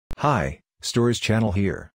Hi, Stories Channel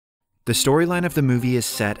here. The storyline of the movie is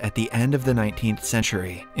set at the end of the 19th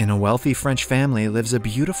century. In a wealthy French family lives a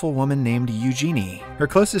beautiful woman named Eugenie. Her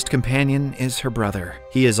closest companion is her brother.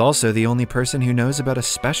 He is also the only person who knows about a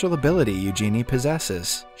special ability Eugenie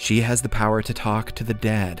possesses. She has the power to talk to the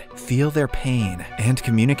dead, feel their pain, and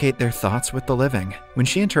communicate their thoughts with the living. When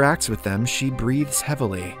she interacts with them, she breathes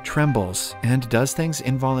heavily, trembles, and does things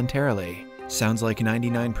involuntarily. Sounds like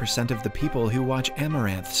 99% of the people who watch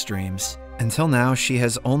Amaranth streams. Until now, she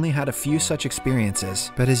has only had a few such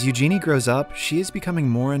experiences, but as Eugenie grows up, she is becoming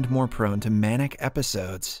more and more prone to manic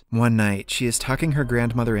episodes. One night, she is tucking her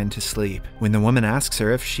grandmother in to sleep when the woman asks her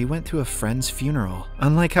if she went to a friend's funeral.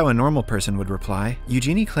 Unlike how a normal person would reply,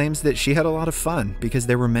 Eugenie claims that she had a lot of fun because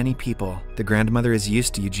there were many people. The grandmother is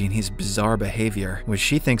used to Eugenie's bizarre behavior, which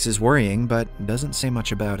she thinks is worrying but doesn't say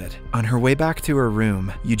much about it. On her way back to her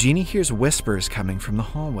room, Eugenie hears whispers coming from the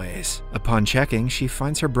hallways. Upon checking, she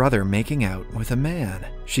finds her brother making out with a man.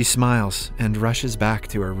 She smiles and rushes back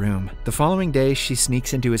to her room. The following day, she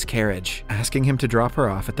sneaks into his carriage, asking him to drop her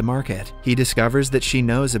off at the market. He discovers that she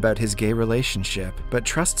knows about his gay relationship, but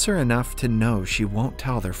trusts her enough to know she won't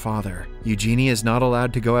tell their father. Eugenie is not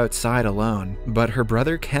allowed to go outside alone, but her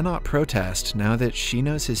brother cannot protest now that she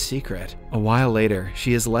knows his secret. A while later,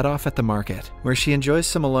 she is let off at the market, where she enjoys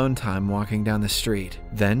some alone time walking down the street.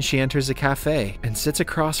 Then she enters a cafe and sits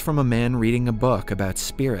across from a man reading a book about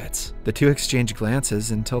spirits. The two exchange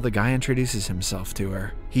glances until the guy introduces himself to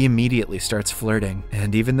her. He immediately starts flirting,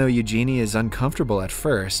 and even though Eugenie is uncomfortable at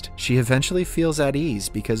first, she eventually feels at ease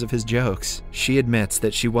because of his jokes. She admits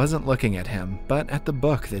that she wasn't looking at him, but at the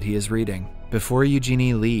book that he is reading. Before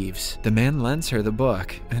Eugenie leaves, the man lends her the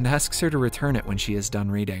book and asks her to return it when she is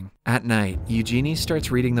done reading. At night, Eugenie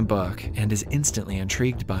starts reading the book and is instantly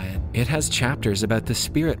intrigued by it. It has chapters about the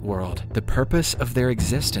spirit world, the purpose of their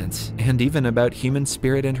existence, and even about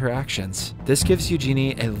human-spirit interactions. This gives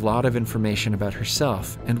Eugenie a lot of information about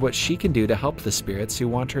herself and what she can do to help the spirits who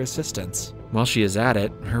want her assistance. While she is at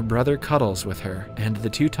it, her brother cuddles with her, and the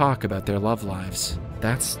two talk about their love lives.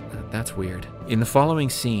 That's weird. In the following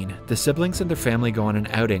scene, the siblings and their family go on an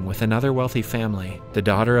outing with another wealthy family. The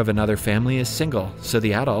daughter of another family is single, so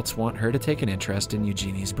the adults want her to take an interest in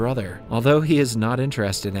Eugenie's brother. Although he is not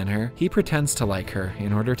interested in her, he pretends to like her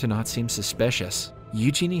in order to not seem suspicious.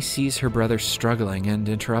 Eugenie sees her brother struggling and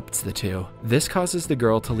interrupts the two. This causes the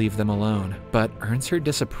girl to leave them alone, but earns her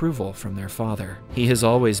disapproval from their father. He has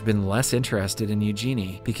always been less interested in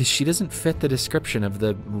Eugenie because she doesn't fit the description of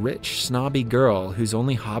the rich, snobby girl whose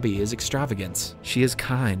only hobby is extravagance. She is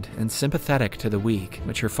kind and sympathetic to the weak,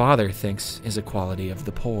 which her father thinks is a quality of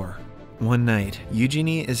the poor. One night,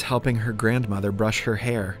 Eugenie is helping her grandmother brush her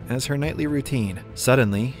hair as her nightly routine.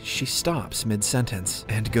 Suddenly, she stops mid-sentence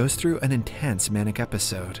and goes through an intense manic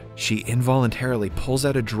episode. She involuntarily pulls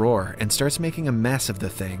out a drawer and starts making a mess of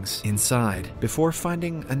the things inside before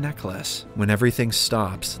finding a necklace. When everything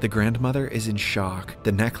stops, the grandmother is in shock.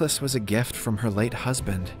 The necklace was a gift from her late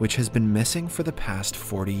husband, which has been missing for the past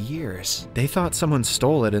 40 years. They thought someone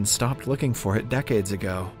stole it and stopped looking for it decades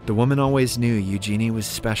ago. The woman always knew Eugenie was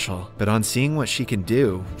special, but on seeing what she can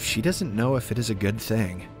do, she doesn't know if it is a good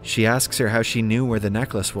thing. She asks her how she knew where the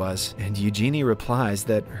necklace was, and Eugenie replies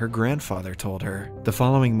that her grandfather told her. The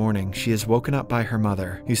following morning, she is woken up by her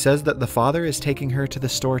mother, who says that the father is taking her to the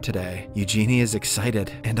store today. Eugenie is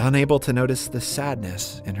excited and unable to notice the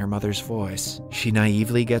sadness in her mother's voice. She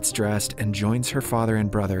naively gets dressed and joins her father and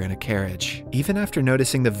brother in a carriage. Even after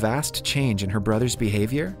noticing the vast change in her brother's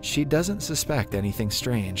behavior, she doesn't suspect anything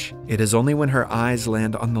strange. It is only when her eyes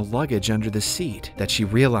land on the luggage under the seat that she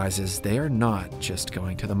realizes they are not just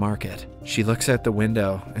going to the market. She looks out the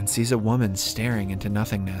window and sees a woman staring into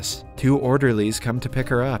nothingness. Two orderlies come to pick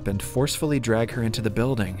her up and forcefully drag her into the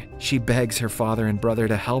building. She begs her father and brother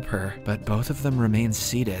to help her, but both of them remain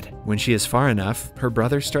seated. When she is far enough, her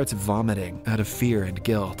brother starts vomiting out of fear and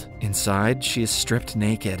guilt. Inside, she is stripped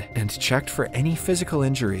naked and checked for any physical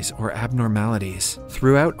injuries or abnormalities.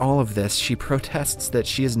 Throughout all of this, she protests that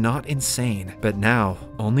she is not insane, but now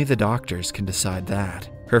only the doctors can decide that.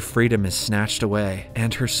 Her freedom is snatched away,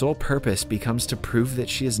 and her sole purpose becomes to prove that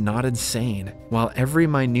she is not insane, while every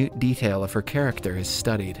minute detail of her character is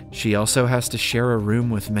studied. She also has to share a room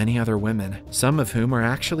with many other women, some of whom are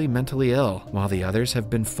actually mentally ill, while the others have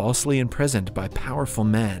been falsely imprisoned by powerful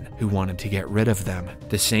men who wanted to get rid of them.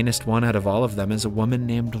 The sanest one out of all of them is a woman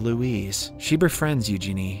named Louise. She befriends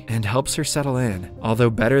Eugenie and helps her settle in. Although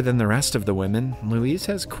better than the rest of the women, Louise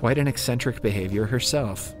has quite an eccentric behavior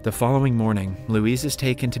herself. The following morning, Louise is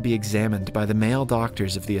taken taken to be examined by the male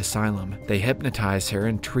doctors of the asylum. They hypnotize her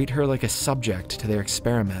and treat her like a subject to their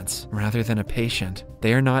experiments, rather than a patient.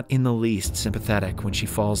 They are not in the least sympathetic when she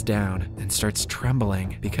falls down and starts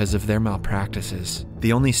trembling because of their malpractices.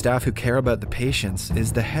 The only staff who care about the patients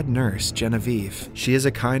is the head nurse, Genevieve. She is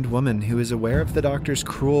a kind woman who is aware of the doctor's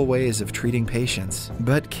cruel ways of treating patients,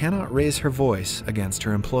 but cannot raise her voice against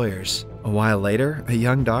her employers. A while later, a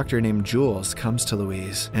young doctor named Jules comes to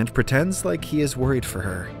Louise and pretends like he is worried for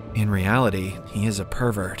her. In reality, he is a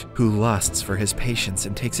pervert who lusts for his patients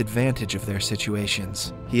and takes advantage of their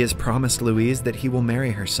situations. He has promised Louise that he will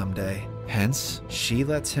marry her someday. Hence, she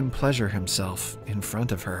lets him pleasure himself in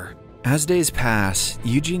front of her. As days pass,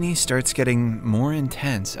 Eugenie starts getting more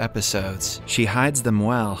intense episodes. She hides them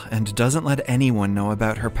well and doesn't let anyone know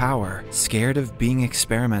about her power, scared of being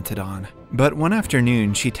experimented on. But one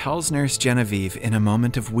afternoon, she tells Nurse Genevieve in a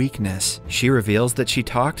moment of weakness. She reveals that she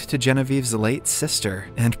talked to Genevieve's late sister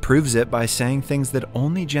and proves it by saying things that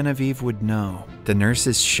only Genevieve would know. The nurse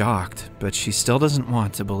is shocked, but she still doesn't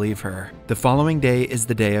want to believe her. The following day is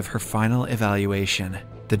the day of her final evaluation.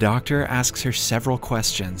 The doctor asks her several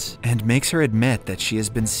questions and makes her admit that she has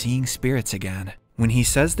been seeing spirits again. When he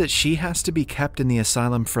says that she has to be kept in the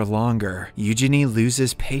asylum for longer, Eugenie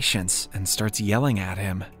loses patience and starts yelling at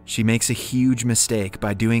him. She makes a huge mistake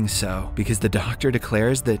by doing so because the doctor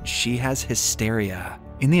declares that she has hysteria.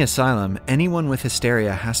 In the asylum, anyone with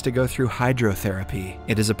hysteria has to go through hydrotherapy.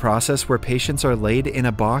 It is a process where patients are laid in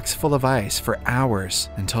a box full of ice for hours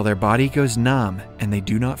until their body goes numb and they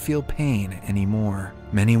do not feel pain anymore.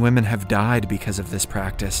 Many women have died because of this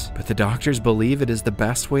practice, but the doctors believe it is the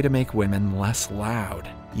best way to make women less loud.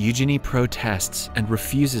 Eugenie protests and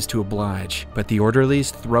refuses to oblige, but the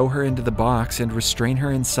orderlies throw her into the box and restrain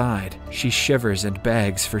her inside. She shivers and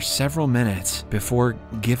begs for several minutes before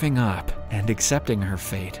giving up and accepting her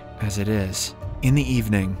fate as it is. In the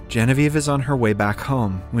evening, Genevieve is on her way back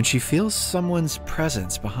home when she feels someone's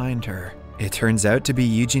presence behind her. It turns out to be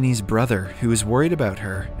Eugenie's brother, who is worried about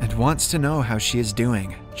her and wants to know how she is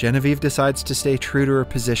doing. Genevieve decides to stay true to her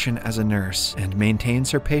position as a nurse and maintains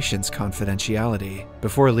her patient's confidentiality.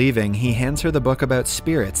 Before leaving, he hands her the book about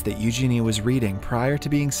spirits that Eugenie was reading prior to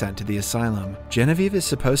being sent to the asylum. Genevieve is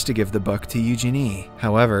supposed to give the book to Eugenie.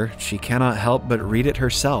 However, she cannot help but read it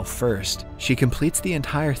herself first. She completes the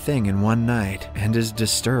entire thing in one night and is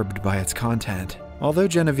disturbed by its content. Although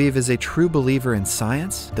Genevieve is a true believer in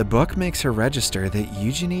science, the book makes her register that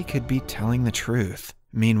Eugenie could be telling the truth.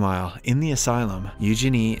 Meanwhile, in the asylum,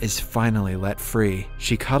 Eugenie is finally let free.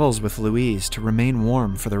 She cuddles with Louise to remain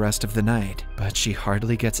warm for the rest of the night, but she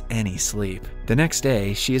hardly gets any sleep. The next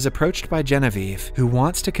day, she is approached by Genevieve, who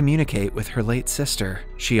wants to communicate with her late sister.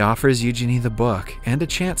 She offers Eugenie the book and a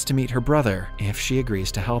chance to meet her brother if she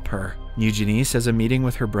agrees to help her. Eugenie says a meeting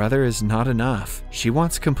with her brother is not enough. She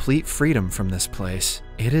wants complete freedom from this place.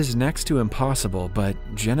 It is next to impossible, but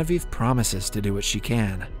Genevieve promises to do what she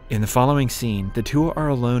can. In the following scene, the two are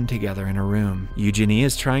alone together in a room. Eugenie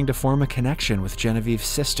is trying to form a connection with Genevieve's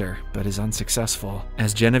sister, but is unsuccessful.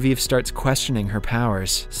 As Genevieve starts questioning her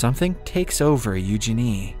powers, something takes over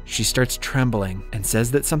Eugenie. She starts trembling and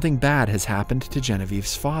says that something bad has happened to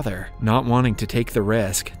Genevieve's father. Not wanting to take the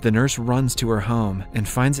risk, the nurse runs to her home and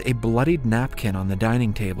finds a bloodied napkin on the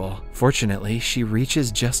dining table. Fortunately, she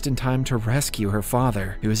reaches just in time to rescue her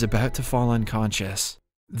father, who is about to fall unconscious.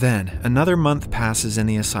 Then, another month passes in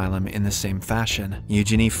the asylum in the same fashion.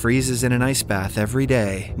 Eugenie freezes in an ice bath every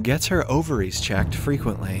day, gets her ovaries checked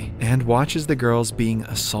frequently, and watches the girls being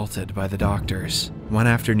assaulted by the doctors. One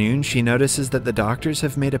afternoon, she notices that the doctors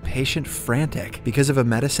have made a patient frantic because of a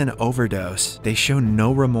medicine overdose. They show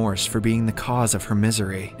no remorse for being the cause of her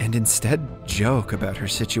misery, and instead joke about her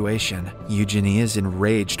situation. Eugenie is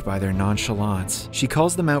enraged by their nonchalance. She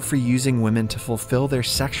calls them out for using women to fulfill their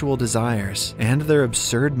sexual desires and their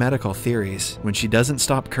absurd medical theories. When she doesn't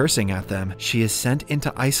stop cursing at them, she is sent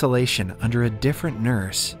into isolation under a different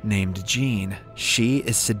nurse named Jean. She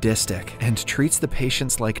is sadistic and treats the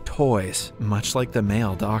patients like toys, much like the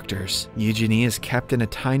male doctors. Eugenie is kept in a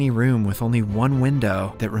tiny room with only one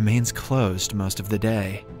window that remains closed most of the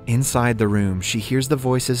day. Inside the room, she hears the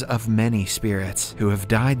voices of many spirits who have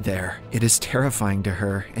died there. It is terrifying to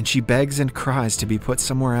her, and she begs and cries to be put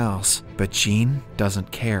somewhere else, but Jean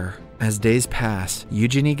doesn't care. As days pass,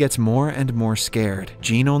 Eugenie gets more and more scared.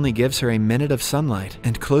 Jean only gives her a minute of sunlight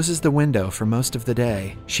and closes the window for most of the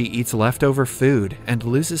day. She eats leftover food and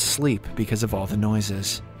loses sleep because of all the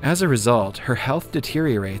noises. As a result, her health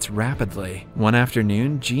deteriorates rapidly. One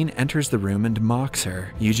afternoon, Jean enters the room and mocks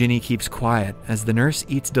her. Eugenie keeps quiet as the nurse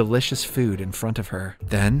eats delicious food in front of her.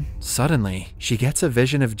 Then, suddenly, she gets a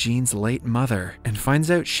vision of Jean's late mother and finds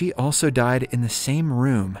out she also died in the same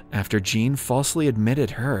room after Jean falsely admitted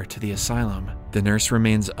her to the asylum. The nurse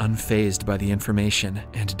remains unfazed by the information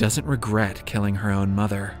and doesn't regret killing her own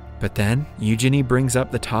mother. But then, Eugenie brings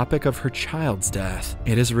up the topic of her child's death.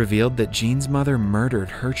 It is revealed that Jean's mother murdered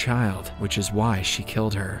her child, which is why she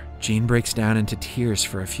killed her. Jean breaks down into tears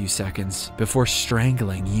for a few seconds before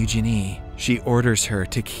strangling Eugenie. She orders her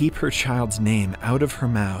to keep her child's name out of her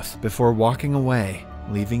mouth before walking away,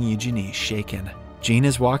 leaving Eugenie shaken. Jean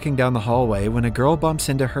is walking down the hallway when a girl bumps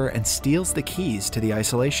into her and steals the keys to the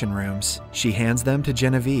isolation rooms. She hands them to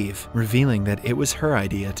Genevieve, revealing that it was her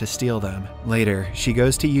idea to steal them. Later, she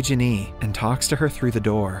goes to Eugenie and talks to her through the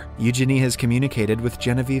door. Eugenie has communicated with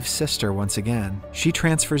Genevieve's sister once again. She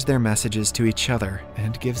transfers their messages to each other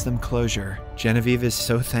and gives them closure. Genevieve is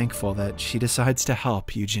so thankful that she decides to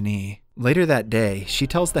help Eugenie. Later that day, she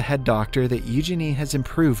tells the head doctor that Eugenie has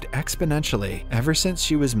improved exponentially ever since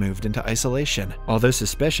she was moved into isolation. Although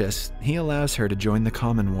suspicious, he allows her to join the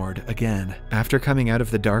common ward again. After coming out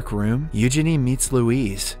of the dark room, Eugenie meets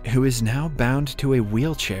Louise, who is now bound to a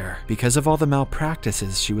wheelchair because of all the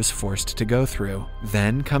malpractices she was forced to go through.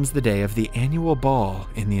 Then comes the day of the annual ball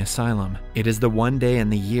in the asylum. It is the one day in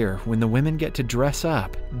the year when the women get to dress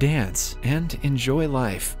up, dance, and enjoy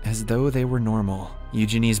life as though they were normal.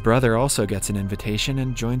 Eugenie's brother also gets an invitation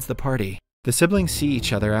and joins the party. The siblings see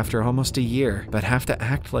each other after almost a year, but have to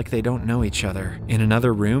act like they don't know each other. In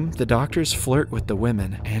another room, the doctors flirt with the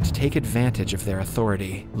women and take advantage of their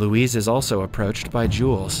authority. Louise is also approached by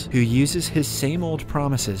Jules, who uses his same old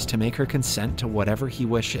promises to make her consent to whatever he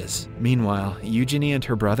wishes. Meanwhile, Eugenie and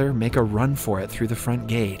her brother make a run for it through the front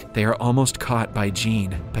gate. They are almost caught by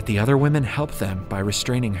Jean, but the other women help them by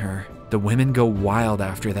restraining her. The women go wild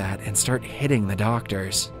after that and start hitting the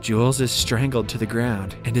doctors. Jules is strangled to the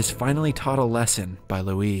ground and is finally taught a lesson by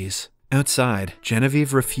Louise. Outside,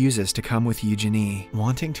 Genevieve refuses to come with Eugenie,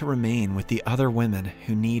 wanting to remain with the other women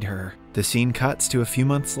who need her. The scene cuts to a few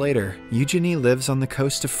months later. Eugenie lives on the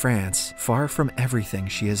coast of France, far from everything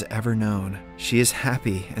she has ever known. She is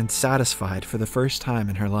happy and satisfied for the first time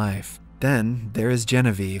in her life. Then there is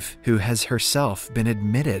Genevieve, who has herself been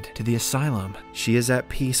admitted to the asylum. She is at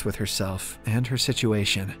peace with herself and her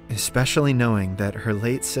situation, especially knowing that her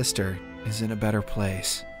late sister is in a better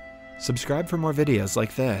place. Subscribe for more videos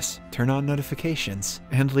like this, turn on notifications,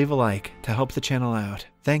 and leave a like to help the channel out.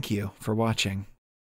 Thank you for watching.